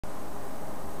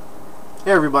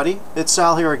Hey everybody, it's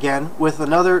Sal here again with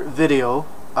another video.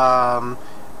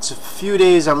 It's a few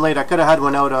days I'm late. I could have had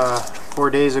one out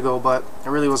 4 days ago, but I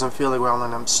really wasn't feeling well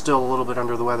and I'm still a little bit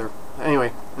under the weather.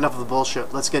 Anyway, enough of the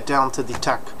bullshit. Let's get down to the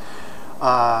tech,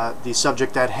 the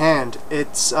subject at hand.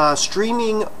 It's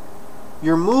streaming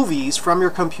your movies from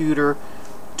your computer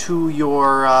to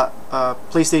your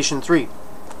PlayStation 3.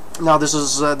 Now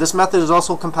this method is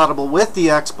also compatible with the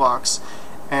Xbox,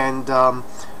 and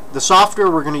the software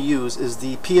we're going to use is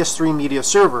the PS3 media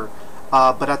server,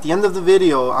 but at the end of the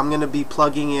video I'm going to be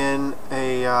plugging in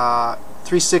a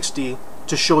 360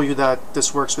 to show you that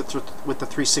this works with the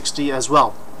 360 as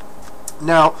well.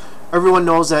 Now everyone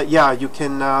knows that you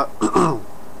can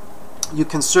you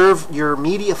can serve your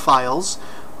media files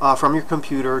from your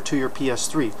computer to your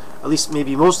PS3. At least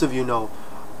maybe most of you know.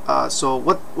 So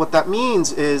what that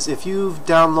means is if you've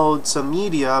downloaded some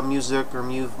media, music or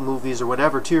movies or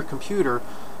whatever to your computer,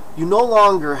 you no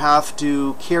longer have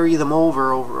to carry them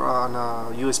over on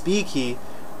a USB key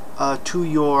to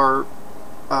your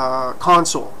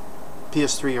console,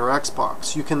 PS3 or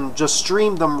Xbox. You can just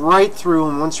stream them right through,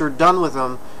 and once you're done with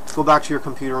them, go back to your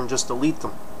computer and just delete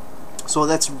them. So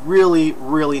that's really,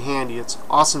 really handy. It's an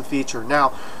awesome feature.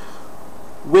 Now,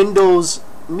 Windows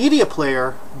Media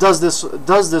Player does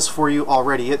this for you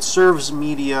already. It serves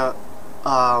media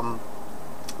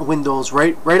windows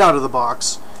right out of the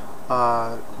box.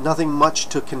 Nothing much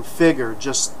to configure.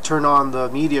 Just turn on the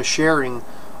media sharing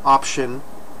option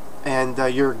and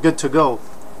you're good to go.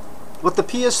 What the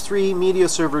PS3 media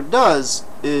server does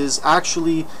is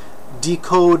actually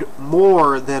decode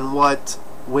more than what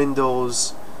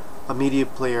Windows Media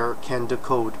Player can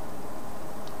decode.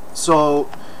 So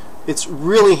it's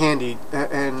really handy,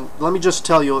 and let me just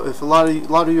tell you, if a lot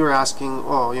of you are asking,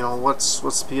 oh, you know, what's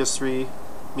PS3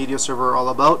 media server all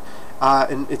about?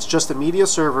 And it's just a media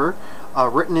server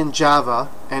written in Java,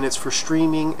 and it's for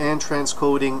streaming and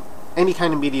transcoding any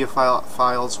kind of media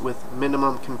files with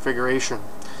minimum configuration.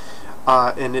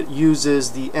 And it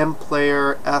uses the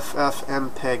MPlayer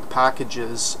FFmpeg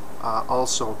packages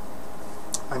also.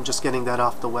 I'm just getting that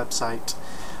off the website.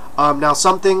 Now,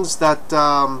 some things that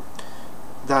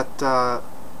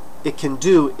it can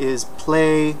do is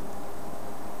play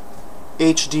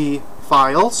HD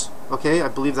files. Okay, I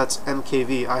believe that's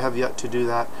MKV. I have yet to do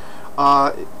that.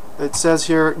 It says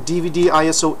here DVD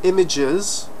ISO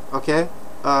images. Okay,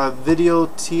 video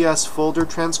TS folder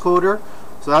transcoder.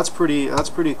 So that's pretty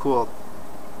cool.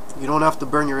 You don't have to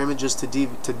burn your images to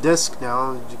disk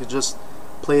now. You could just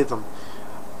play them.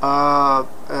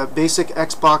 Basic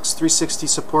Xbox 360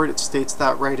 support. It states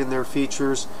that right in their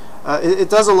features. It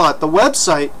does a lot. The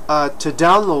website to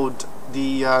download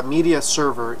the media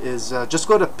server is just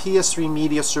go to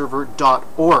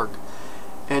ps3mediaserver.org,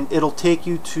 and it'll take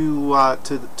you to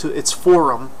its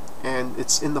forum, and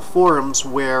it's in the forums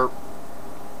where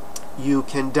you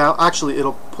can actually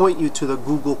it'll point you to the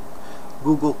Google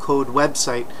Code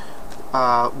website,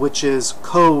 which is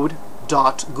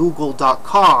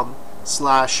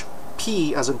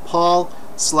code.google.com/p as in Paul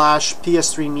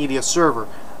 /PS3 media server.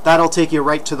 That'll take you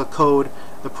right to the code,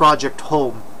 the project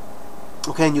home.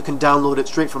 Okay, and you can download it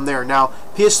straight from there. Now,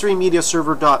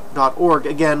 ps3mediaserver.org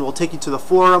again will take you to the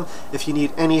forum. If you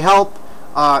need any help,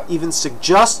 even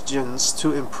suggestions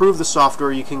to improve the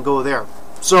software, you can go there.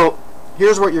 So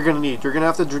here's what you're going to need. You're going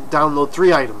to have to download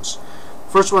 3 items.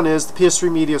 First one is the PS3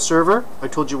 media server. I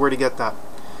told you where to get that.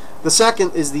 The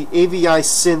second is the AVI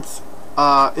synth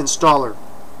installer.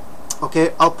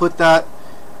 Okay, I'll put that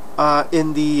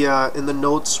in the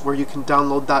notes where you can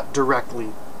download that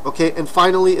directly. Okay, and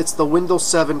finally it's the Windows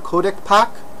 7 codec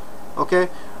pack. Okay,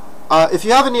 if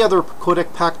you have any other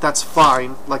codec pack, that's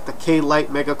fine, like the K-Lite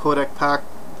Mega codec pack.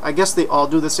 I guess they all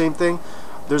do the same thing.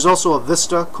 There's also a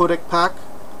Vista codec pack.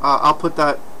 I'll put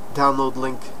that download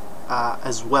link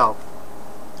as well.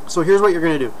 So here's what you're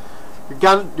going to do. You're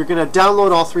going to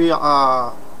download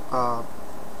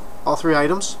all three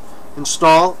items,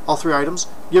 install all 3 items,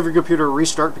 give your computer a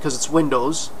restart because it's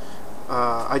Windows.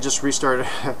 I just restarted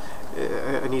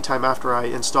anytime after I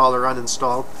install or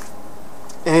uninstall,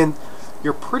 and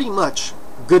you're pretty much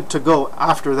good to go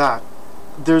after that.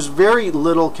 There's very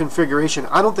little configuration.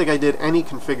 I don't think I did any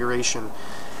configuration.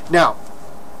 Now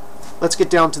let's get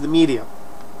down to the media.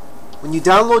 When you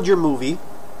download your movie,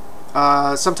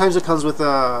 sometimes it comes with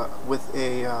a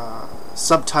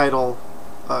subtitle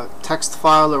text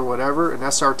file or whatever, an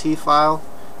SRT file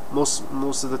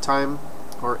most of the time,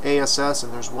 or ASS,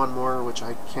 and there's one more which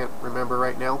I can't remember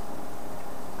right now.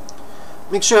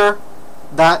 Make sure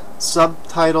that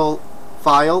subtitle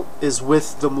file is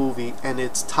with the movie and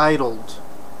it's titled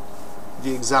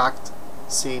the exact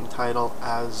same title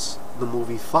as the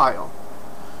movie file.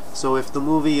 So if the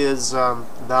movie is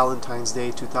Valentine's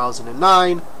Day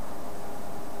 2009,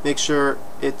 make sure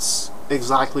it's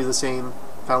exactly the same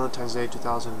Valentine's Day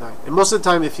 2009. And most of the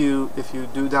time, if you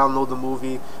do download the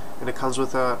movie and it comes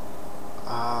with a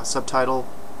subtitle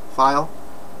file,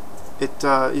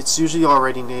 it's usually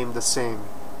already named the same.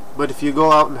 But if you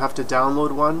go out and have to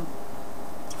download one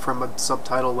from a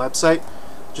subtitle website,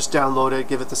 just download it,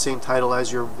 give it the same title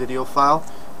as your video file,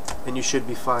 and you should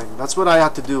be fine. That's what I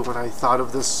had to do when I thought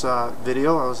of this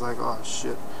video. I was like, oh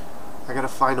shit, I gotta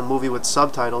find a movie with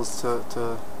subtitles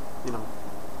to you know,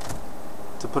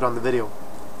 to put on the video.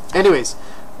 Anyways,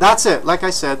 that's it. Like I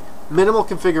said, minimal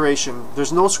configuration.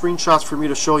 There's no screenshots for me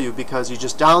to show you because you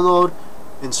just download,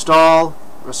 install,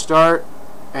 restart,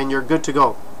 and you're good to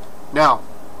go. Now,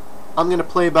 I'm gonna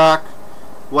play back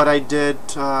what I did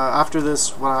after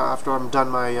this. After I'm done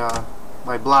my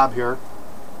my blab here,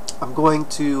 I'm going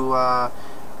to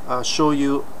show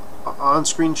you on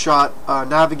screenshot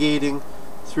navigating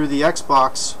through the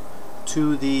Xbox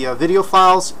to the video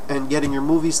files and getting your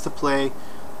movies to play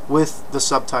with the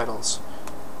subtitles.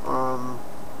 And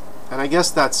I guess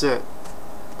that's it.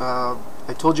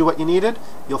 I told you what you needed.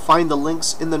 You'll find the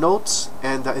links in the notes,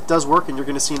 and it does work, and you're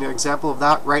going to see an example of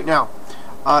that right now.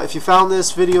 If you found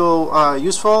this video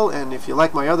useful, and if you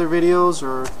like my other videos,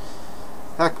 or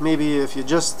heck, maybe if you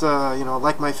just you know,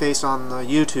 like my face on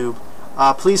YouTube,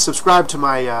 please subscribe to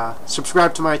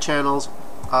my channels.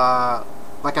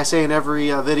 Like I say in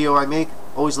every video I make,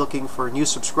 always looking for new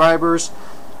subscribers.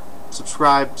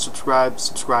 Subscribe, subscribe,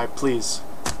 subscribe, please.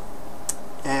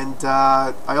 And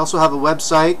I also have a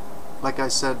website, like I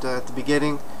said at the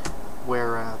beginning,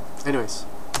 where anyways,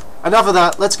 enough of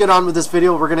that. Let's get on with this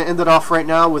video. We're going to end it off right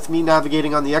now with me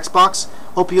navigating on the Xbox.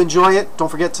 Hope you enjoy it. Don't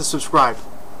forget to subscribe.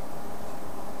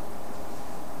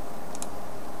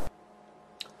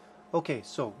 Okay,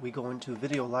 so we go into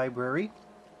Video Library,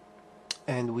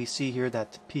 and we see here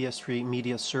that PS3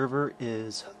 Media Server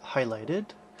is highlighted.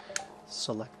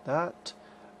 Select that.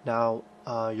 Now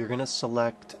you're going to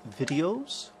select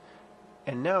Videos,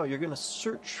 and now you're going to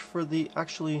search for the,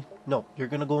 you're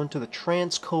going to go into the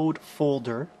transcode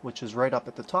folder, which is right up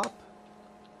at the top.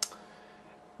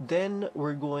 Then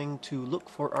we're going to look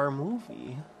for our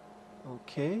movie,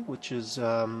 okay, which is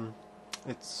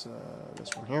it's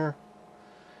this one here.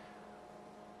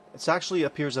 It actually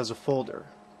appears as a folder.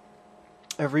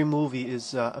 Every movie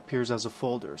is appears as a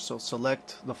folder, so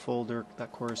select the folder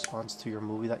that corresponds to your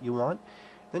movie that you want.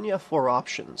 Then you have 4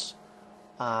 options.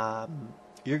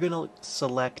 You're going to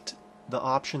select the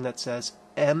option that says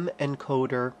M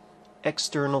encoder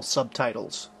external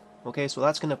subtitles. Okay, so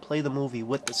that's going to play the movie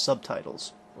with the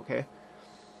subtitles. Okay.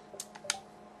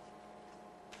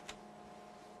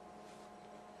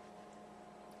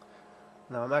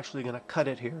 Now I'm actually going to cut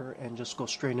it here and just go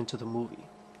straight into the movie.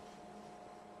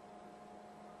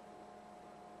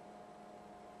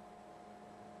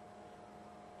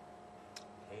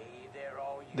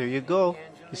 There you go.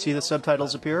 You see the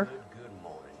subtitles appear?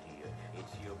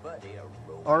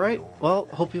 Alright, well,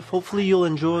 hopefully you've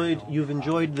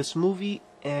enjoyed this movie,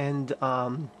 and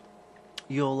hopefully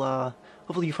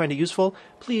you find it useful.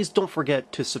 Please don't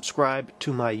forget to subscribe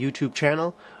to my YouTube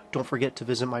channel. Don't forget to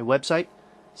visit my website,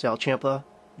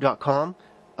 salchampa.com,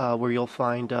 where you'll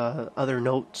find other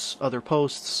notes, other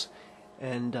posts,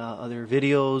 and other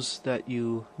videos that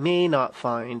you may not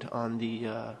find on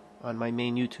the on my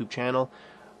main YouTube channel.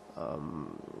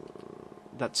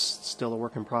 That's still a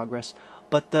work in progress,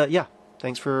 but yeah,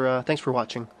 thanks for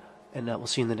watching, and we'll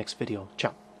see you in the next video.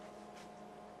 Ciao.